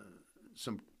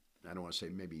don't want to say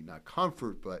maybe not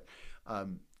comfort, but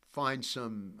find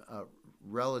some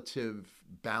relative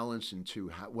balance into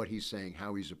what he's saying,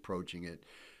 how he's approaching it.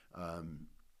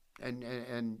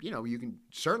 And you can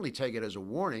certainly take it as a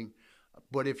warning,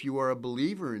 but if you are a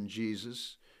believer in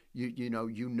Jesus, you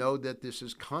know that this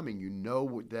is coming. You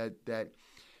know that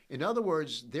in other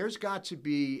words, there's got to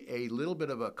be a little bit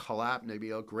of a collapse,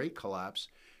 maybe a great collapse,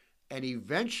 and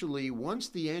eventually, once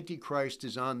the Antichrist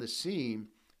is on the scene,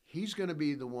 he's going to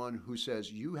be the one who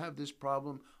says, you have this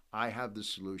problem, I have the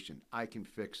solution, I can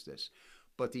fix this.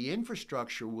 But the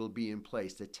infrastructure will be in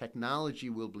place. The technology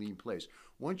will be in place.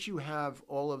 Once you have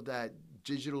all of that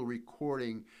digital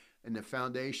recording and the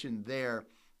foundation there,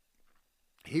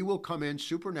 he will come in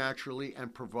supernaturally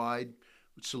and provide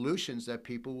solutions that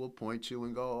people will point to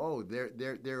and go, oh, there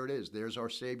it is. There's our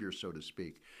Savior, so to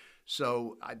speak.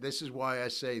 So this is why I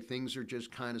say things are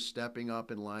just kind of stepping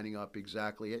up and lining up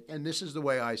exactly. And this is the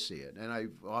way I see it. And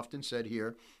I've often said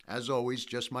here, as always,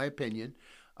 just my opinion.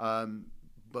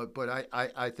 But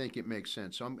I think it makes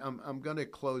sense. So I'm going to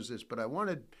close this, but I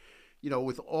wanted,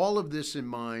 with all of this in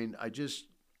mind, I just,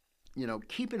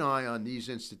 keep an eye on these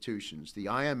institutions, the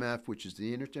IMF, which is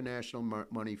the International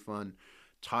Money Fund,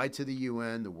 tied to the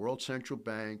UN, the World Central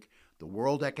Bank, the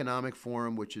World Economic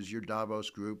Forum, which is your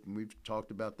Davos group, and we've talked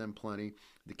about them plenty,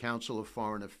 the Council of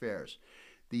Foreign Affairs.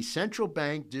 The central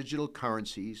bank digital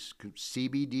currencies,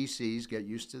 CBDCs, get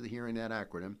used to hearing that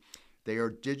acronym, they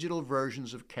are digital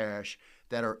versions of cash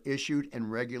that are issued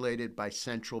and regulated by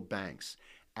central banks.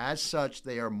 As such,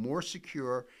 they are more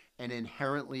secure and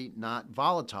inherently not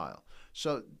volatile.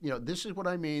 So, this is what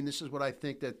I mean. This is what I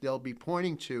think that they'll be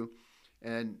pointing to,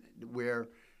 and where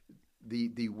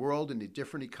the world and the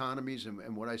different economies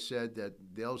and what I said, that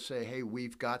they'll say, hey,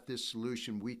 we've got this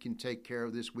solution. We can take care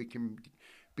of this. We can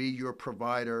be your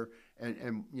provider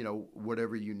and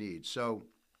whatever you need. So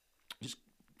just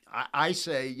I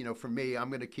say, for me, I'm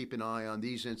going to keep an eye on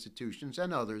these institutions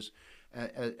and others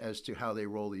as to how they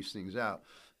roll these things out.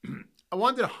 I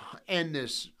wanted to end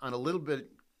this on a little bit,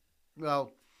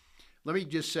 well, let me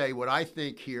just say what I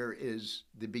think here is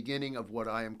the beginning of what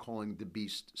I am calling the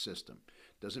beast system.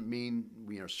 Doesn't mean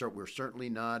we're certainly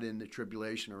not in the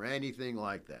tribulation or anything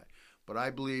like that. But I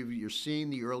believe you're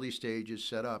seeing the early stages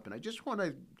set up. And I just want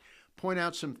to point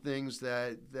out some things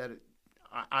that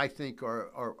I think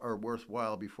are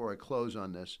worthwhile before I close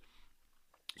on this.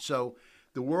 So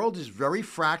the world is very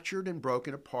fractured and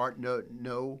broken apart.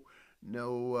 No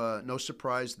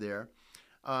surprise there.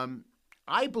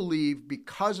 I believe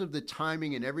because of the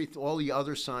timing and all the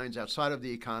other signs outside of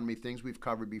the economy, things we've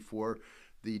covered before,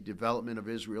 the development of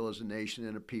Israel as a nation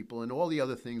and a people, and all the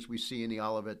other things we see in the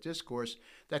Olivet Discourse,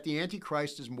 that the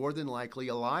Antichrist is more than likely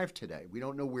alive today. We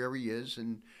don't know where he is,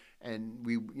 and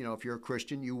we, if you're a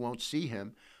Christian, you won't see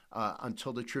him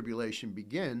until the tribulation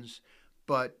begins,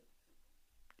 but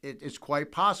it's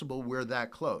quite possible we're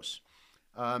that close.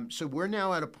 So we're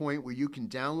now at a point where you can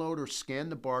download or scan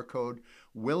the barcode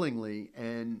willingly,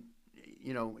 and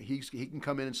he can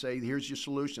come in and say, "Here's your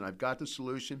solution. I've got the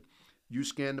solution. You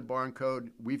scan the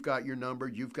barcode. We've got your number.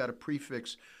 You've got a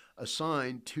prefix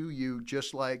assigned to you,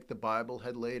 just like the Bible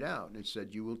had laid out." And it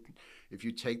said, "You will, if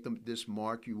you take this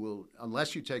mark, you will,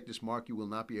 unless you take this mark, you will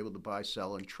not be able to buy,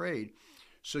 sell, and trade."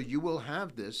 So you will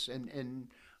have this, and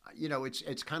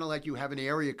it's kind of like you have an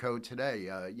area code today.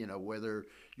 Whether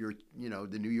you're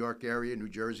the New York area, New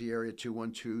Jersey area,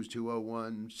 212,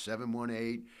 201,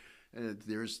 718.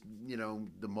 There's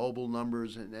the mobile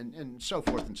numbers and so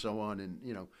forth and so on,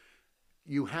 and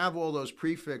you have all those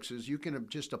prefixes. You can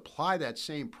just apply that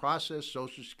same process,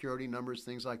 social security numbers,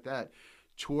 things like that,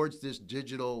 towards this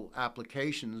digital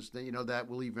applications that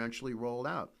will eventually roll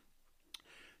out.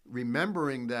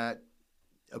 Remembering that,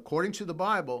 according to the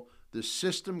Bible, the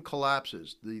system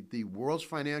collapses. The world's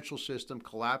financial system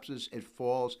collapses, it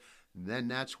falls. Then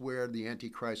that's where the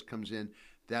Antichrist comes in.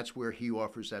 That's where he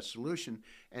offers that solution.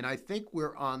 And I think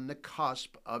we're on the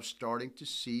cusp of starting to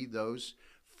see those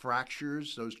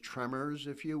fractures, those tremors,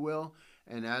 if you will.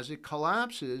 And as it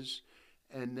collapses,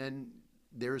 and then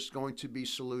there's going to be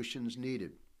solutions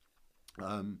needed.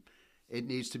 It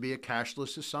needs to be a cashless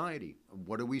society.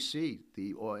 What do we see?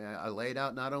 I laid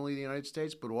out not only the United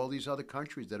States, but all these other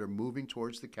countries that are moving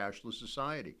towards the cashless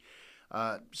society.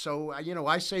 So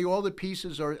I say all the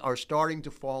pieces are starting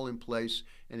to fall in place.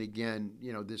 And again,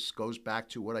 this goes back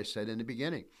to what I said in the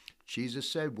beginning. Jesus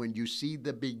said, "When you see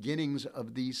the beginnings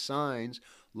of these signs,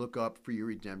 look up, for your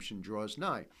redemption draws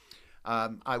nigh."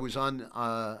 I was on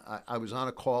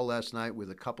a call last night with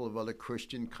a couple of other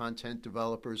Christian content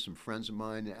developers, some friends of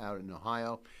mine out in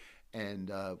Ohio,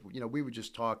 and we were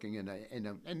just talking,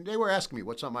 and they were asking me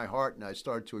what's on my heart, and I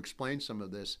started to explain some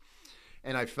of this,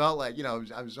 and I felt like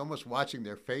I was almost watching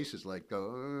their faces like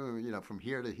go from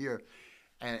here to here,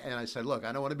 and I said, look,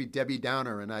 I don't want to be Debbie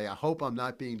Downer, and I hope I'm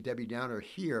not being Debbie Downer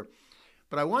here,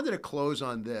 but I wanted to close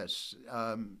on this.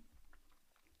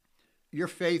 Your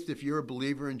faith, if you're a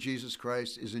believer in Jesus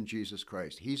Christ, is in Jesus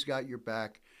Christ. He's got your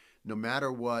back no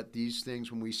matter what. These things,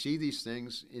 when we see these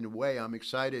things, in a way, I'm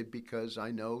excited because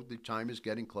I know the time is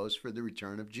getting close for the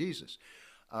return of Jesus.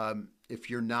 If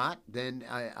you're not, then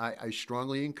I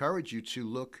strongly encourage you to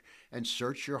look and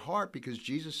search your heart, because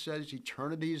Jesus says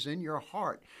eternity is in your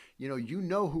heart. You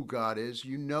know who God is.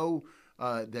 You know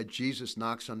that Jesus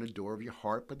knocks on the door of your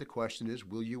heart, but the question is,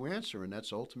 will you answer? And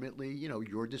that's ultimately,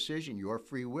 your decision, your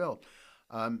free will.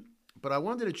 But I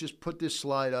wanted to just put this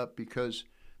slide up because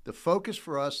the focus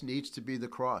for us needs to be the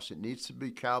cross. It needs to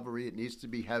be Calvary. It needs to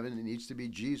be heaven. It needs to be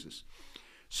Jesus.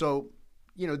 So,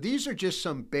 these are just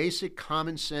some basic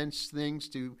common sense things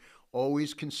to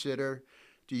always consider.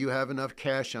 Do you have enough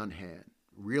cash on hand?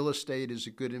 Real estate is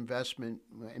a good investment,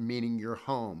 meaning your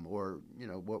home or,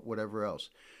 whatever else.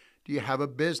 Do you have a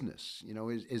business?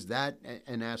 Is that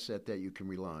an asset that you can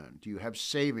rely on? Do you have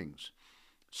savings,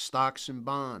 stocks and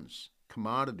bonds,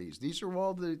 commodities? These are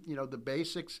all the, the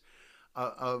basics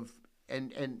of,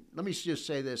 and let me just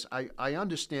say this. I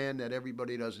understand that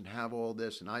everybody doesn't have all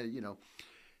this, and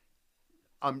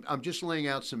I'm just laying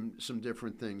out some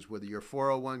different things, whether your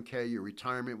 401k, your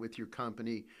retirement with your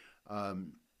company,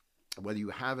 whether you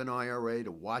have an IRA,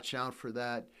 to watch out for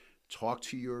that. Talk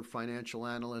to your financial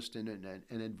analyst and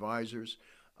advisors.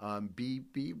 Be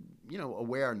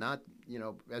aware. Not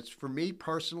as for me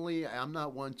personally, I'm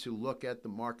not one to look at the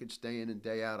markets day in and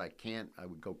day out. I can't. I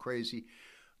would go crazy.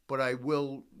 But I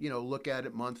will look at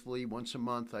it monthly, once a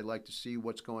month. I like to see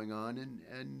what's going on,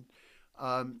 and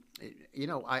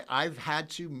I've had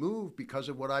to move because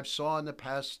of what I've saw in the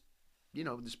past.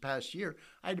 This past year,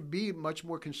 I had to be much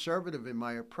more conservative in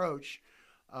my approach.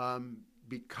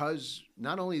 Because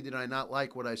not only did I not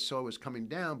like what I saw was coming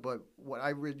down, but what I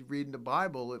read in the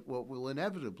Bible, it will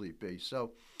inevitably be.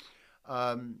 So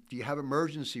do you have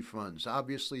emergency funds?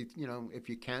 Obviously, if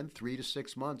you can, 3 to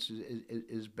 6 months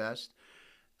is best.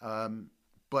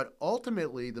 But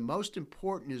ultimately, the most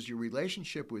important is your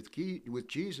relationship with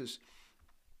Jesus.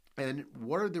 And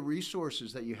what are the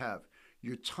resources that you have?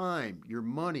 Your time, your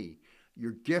money,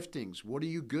 your giftings. What are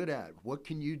you good at? What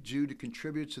can you do to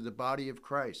contribute to the body of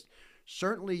Christ?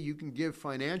 Certainly you can give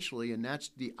financially, and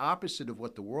that's the opposite of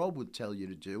what the world would tell you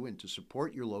to do, and to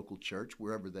support your local church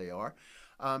wherever they are.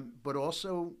 But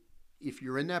also, if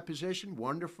you're in that position,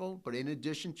 wonderful. But in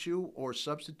addition to or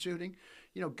substituting,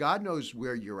 God knows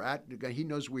where you're at. He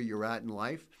knows where you're at in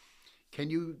life. Can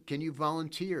you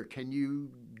volunteer? Can you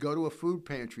go to a food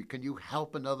pantry? Can you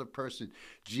help another person?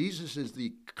 Jesus is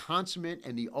the consummate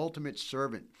and the ultimate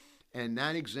servant. And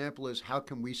that example is, how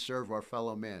can we serve our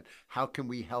fellow man? How can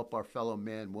we help our fellow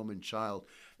man, woman, child?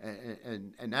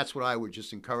 And that's what I would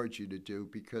just encourage you to do,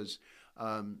 because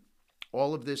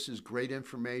all of this is great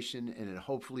information, and it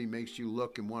hopefully makes you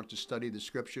look and want to study the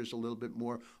scriptures a little bit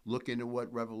more, look into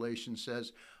what Revelation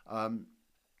says,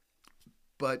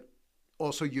 but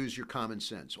also use your common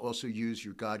sense, also use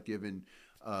your God-given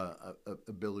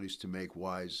abilities to make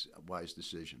wise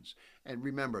decisions. And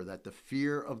remember that the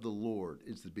fear of the Lord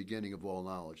is the beginning of all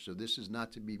knowledge. So this is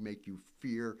not to make you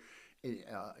fear,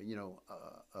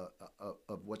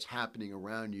 of what's happening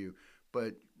around you,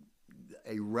 but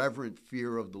a reverent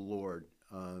fear of the Lord,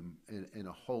 and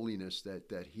a holiness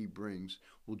that He brings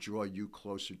will draw you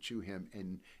closer to Him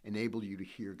and enable you to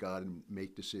hear God and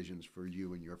make decisions for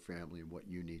you and your family and what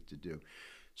you need to do.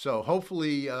 So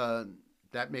hopefully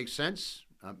that makes sense.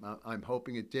 I'm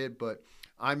hoping it did, but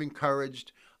I'm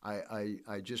encouraged.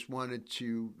 I just wanted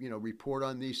to report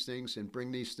on these things and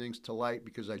bring these things to light,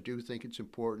 because I do think it's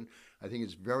important. I think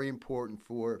it's very important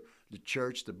for the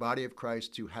church, the body of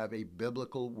Christ, to have a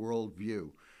biblical worldview.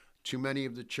 Too many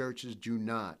of the churches do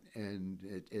not, and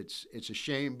it's a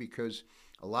shame, because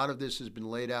a lot of this has been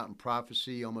laid out in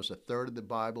prophecy. Almost a third of the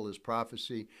Bible is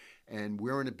prophecy, and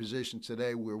we're in a position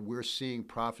today where we're seeing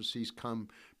prophecies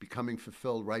becoming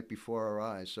fulfilled right before our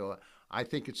eyes. So I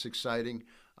think it's exciting.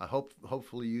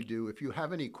 Hopefully you do. If you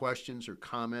have any questions or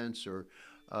comments, or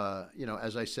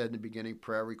as I said in the beginning,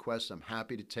 prayer requests, I'm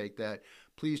happy to take that.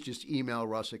 Please just email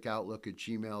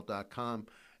russickoutlook@gmail.com.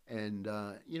 And,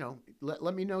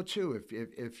 let me know, too,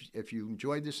 if you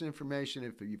enjoyed this information,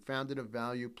 if you found it of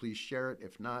value, please share it.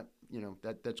 If not,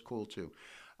 that's cool, too.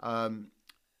 I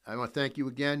want to thank you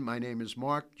again. My name is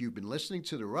Mark. You've been listening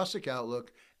to the Russick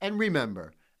Outlook. And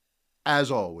remember,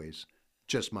 as always,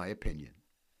 just my opinion.